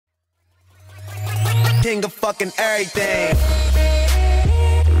king of fucking everything.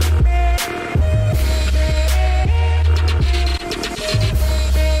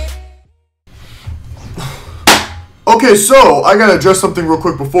 Okay, so I gotta address something real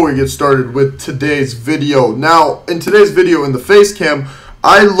quick before we get started with today's video. Now, in today's video, in the face cam,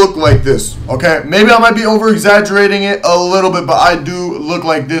 I look like this, okay? Maybe I might be over-exaggerating it a little bit, but I do look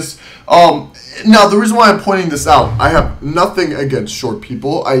like this. Now, the reason why I'm pointing this out, I have nothing against short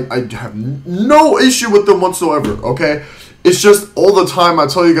people. I have no issue with them whatsoever, okay? It's just all the time I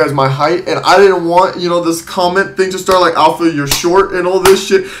tell you guys my height, and I didn't want, you know, this comment thing to start like, Alpha, you're short and all this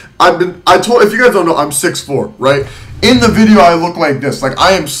shit. If you guys don't know, I'm 6'4", right? In the video, I look like this. Like,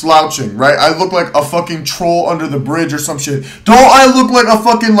 I am slouching, right? I look like a fucking troll under the bridge or some shit. Don't I look like a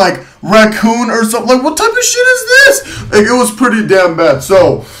fucking, like, raccoon or something? Like, what type of shit is this? Like, it was pretty damn bad.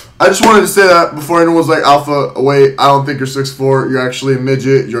 So, I just wanted to say that before anyone's like, Alpha, wait, I don't think you're 6'4". You're actually a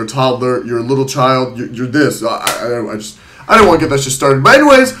midget. You're a toddler. You're a little child. You're this. I didn't want to get that shit started. But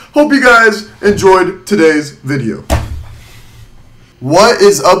anyways, hope you guys enjoyed today's video. What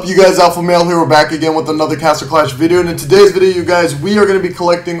is up, you guys? Alpha Male here. We're back again with another Castle Clash video. And in today's video, you guys, we are going to be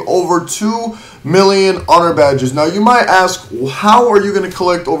collecting over 2 million honor badges. Now, you might ask, how are you going to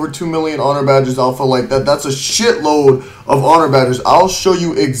collect over 2 million honor badges, Alpha, like that? That's a shitload of honor badges. I'll show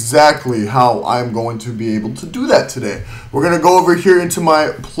you exactly how I'm going to be able to do that today. We're going to go over here into my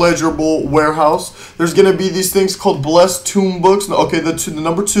pleasurable warehouse. There's going to be these things called Blessed Tomb Books. Okay, the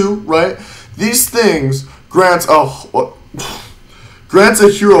number 2, right? These things grants a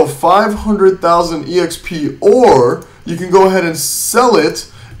hero 500,000 EXP, or you can go ahead and sell it,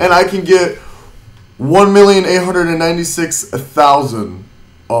 and I can get 1,896,000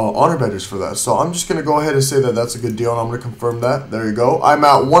 honor badges for that. So I'm just going to go ahead and say that that's a good deal, and I'm going to confirm that. There you go. I'm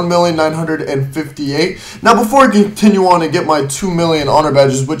at 1,958,000. Now, before I continue on and get my 2 million honor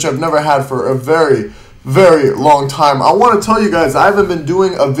badges, which I've never had for a very, very long time, I want to tell you guys I haven't been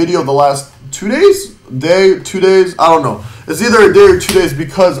doing a video the last 2 days? 2 days? I don't know. It's either a day or 2 days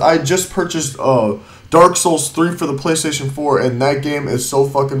because I just purchased Dark Souls 3 for the PlayStation 4, and that game is so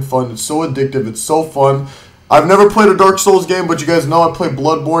fucking fun. It's so addictive. It's so fun. I've never played a Dark Souls game, but you guys know I play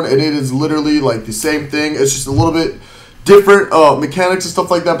Bloodborne, and it is literally like the same thing. It's just a little bit different mechanics and stuff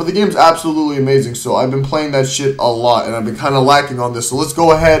like that, but the game's absolutely amazing. So I've been playing that shit a lot, and I've been kind of lacking on this. So let's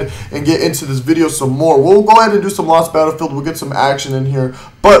go ahead and get into this video some more. We'll go ahead and do some Lost Battlefield. We'll get some action in here,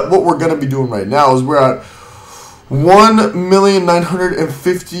 but what we're going to be doing right now is we're at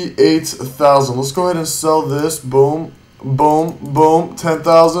 1,958,000. Let's go ahead and sell this. Boom, boom, boom.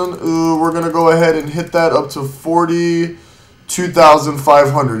 10,000. Ooh, we're gonna go ahead and hit that up to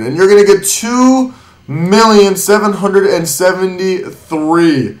 42,500, and you're gonna get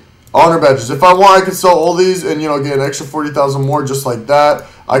 2,773,000 honor badges. If I want, I can sell all these and, you know, get an extra 40,000 more just like that.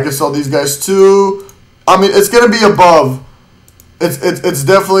 I can sell these guys too. I mean, it's gonna be above. It's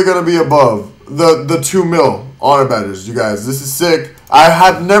definitely gonna be above the 2 mil honor badges, you guys. This is sick. I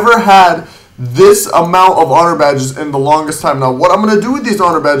have never had this amount of honor badges in the longest time. Now, what I'm going to do with these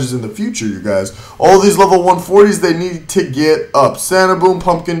honor badges in the future, you guys, all these level 140s, they need to get up. Santa Boom,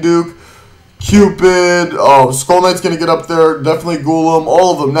 Pumpkin Duke, Cupid, Skull Knight's going to get up there, definitely Golem,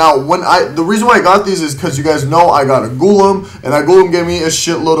 all of them. Now, the reason why I got these is because you guys know I got a Golem, and that Golem gave me a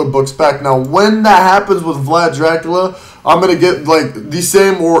shitload of books back. Now, when that happens with Vlad Dracula, I'm going to get, like, the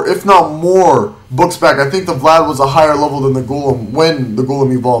same or, if not more, books back. I think the Vlad was a higher level than the Golem when the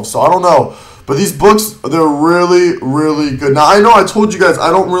Golem evolved, so I don't know. But these books, they're really, really good. Now, I know I told you guys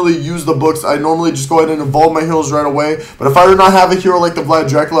I don't really use the books. I normally just go ahead and evolve my heroes right away. But if I do not have a hero like the Vlad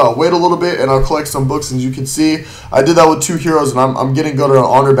Dracula, I'll wait a little bit and I'll collect some books. And as you can see, I did that with 2 heroes, and I'm getting good on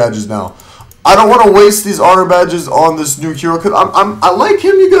honor badges now. I don't want to waste these honor badges on this new hero because I like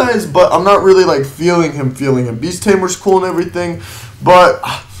him, you guys, but I'm not really like feeling him. Beast Tamer's cool and everything, but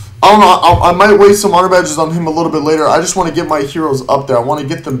I don't know. I might waste some honor badges on him a little bit later. I just want to get my heroes up there. I want to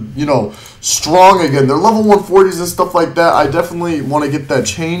get them, you know, strong again. They're level 140s and stuff like that. I definitely want to get that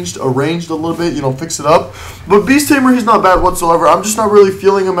arranged a little bit, you know, fix it up. But Beast Tamer, he's not bad whatsoever. I'm just not really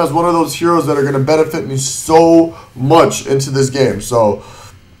feeling him as one of those heroes that are going to benefit me so much into this game. So,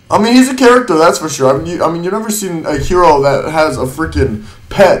 I mean, he's a character, that's for sure. I mean, you've never seen a hero that has a freaking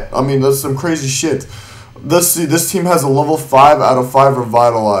pet. I mean, that's some crazy shit. Let's see, this team has a level 5 out of 5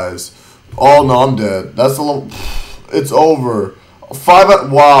 Revitalize. Oh, no, I'm dead. That's a level... It's over. 5 out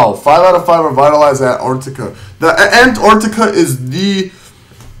of 5 Revitalize Antarctica. The Antarctica is the...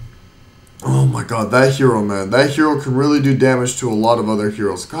 Oh, my God, that hero, man. That hero can really do damage to a lot of other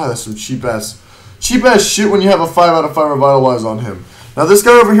heroes. God, that's some cheap-ass shit when you have a 5 out of 5 Revitalize on him. Now this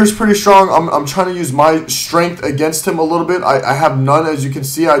guy over here is pretty strong. I'm trying to use my strength against him a little bit. I have none, as you can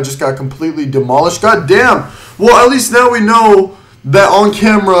see. I just got completely demolished. God damn. Well, at least now we know that on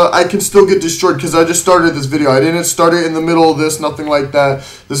camera I can still get destroyed because I just started this video. I didn't start it in the middle of this, nothing like that.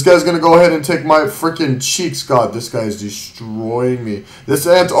 This guy's going to go ahead and take my freaking cheeks. God, this guy is destroying me. This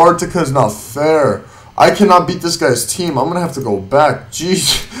Antarctica is not fair. I cannot beat this guy's team. I'm going to have to go back.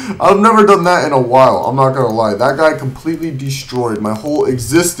 Jeez. I've never done that in a while. I'm not going to lie. That guy completely destroyed my whole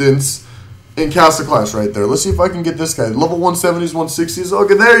existence in Castle Clash right there. Let's see if I can get this guy. Level 170s, 160s.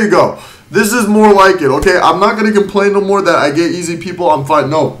 Okay, there you go. This is more like it, okay? I'm not going to complain no more that I get easy people. I'm fine.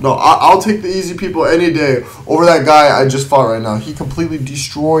 No. I'll take the easy people any day over that guy I just fought right now. He completely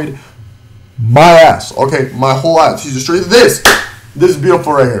destroyed my ass. Okay, my whole ass. He destroyed this. This is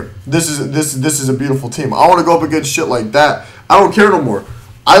beautiful right here. This is a beautiful team. I want to go up against shit like that. I don't care no more.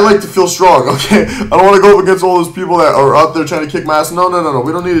 I like to feel strong, okay? I don't want to go up against all those people that are out there trying to kick my ass. No.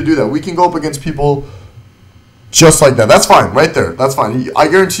 We don't need to do that. We can go up against people just like that. That's fine, right there. That's fine. I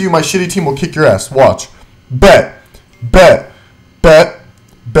guarantee you my shitty team will kick your ass. Watch. Bet.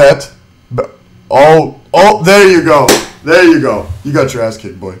 Oh, there you go. There you go. You got your ass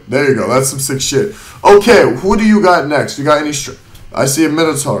kicked, boy. There you go. That's some sick shit. Okay, who do you got next? You got any... I see a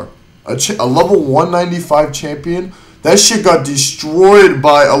Minotaur. A level 195 champion. That shit got destroyed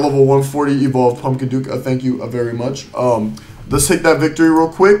by a level 140 evolved Pumpkin Duke. Thank you very much. Let's take that victory real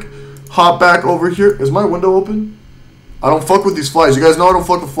quick. Hop back over here. Is my window open? I don't fuck with these flies. You guys know I don't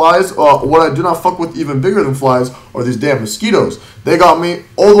fuck with flies. What I do not fuck with even bigger than flies are these damn mosquitoes. They got me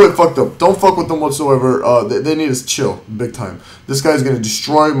all the way fucked up. Don't fuck with them whatsoever. They need to chill big time. This guy's going to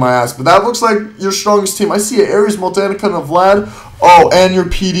destroy my ass. But that looks like your strongest team. I see an Ares, Multanica, and a Vlad. Oh, and your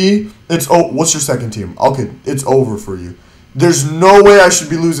PD. What's your second team? Okay, it's over for you. There's no way I should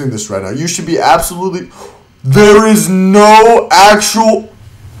be losing this right now. You should be absolutely... There is no actual...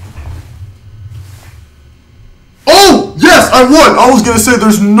 Oh, yes, I won. I was going to say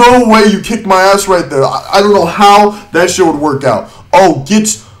there's no way you kicked my ass right there. I don't know how that shit would work out.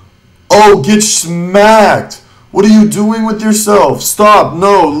 Get smacked. What are you doing with yourself? Stop.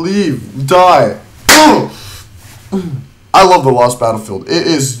 No, leave. Die. I love the Lost Battlefield. It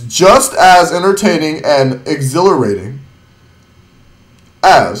is just as entertaining and exhilarating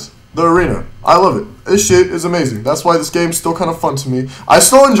as the arena. I love it. This shit is amazing. That's why this game's still kind of fun to me. I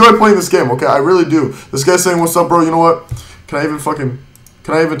still enjoy playing this game, okay? I really do. This guy's saying, what's up, bro? You know what? Can I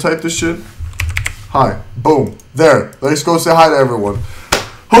even type this shit? Hi. Boom. There. Let's go say hi to everyone.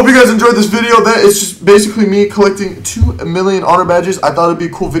 Hope you guys enjoyed this video. That is just basically me collecting 2 million honor badges. I thought it'd be a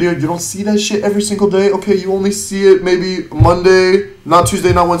cool video. You don't see that shit every single day. Okay, you only see it maybe Monday, not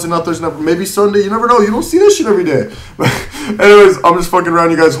Tuesday, not Wednesday, not Thursday, maybe Sunday. You never know. You don't see that shit every day. Anyways, I'm just fucking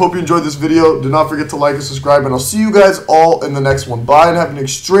around, you guys. Hope you enjoyed this video. Do not forget to like and subscribe, and I'll see you guys all in the next one. Bye, and have an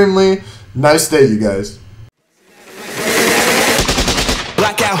extremely nice day, you guys.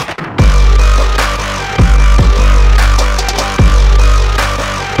 Blackout.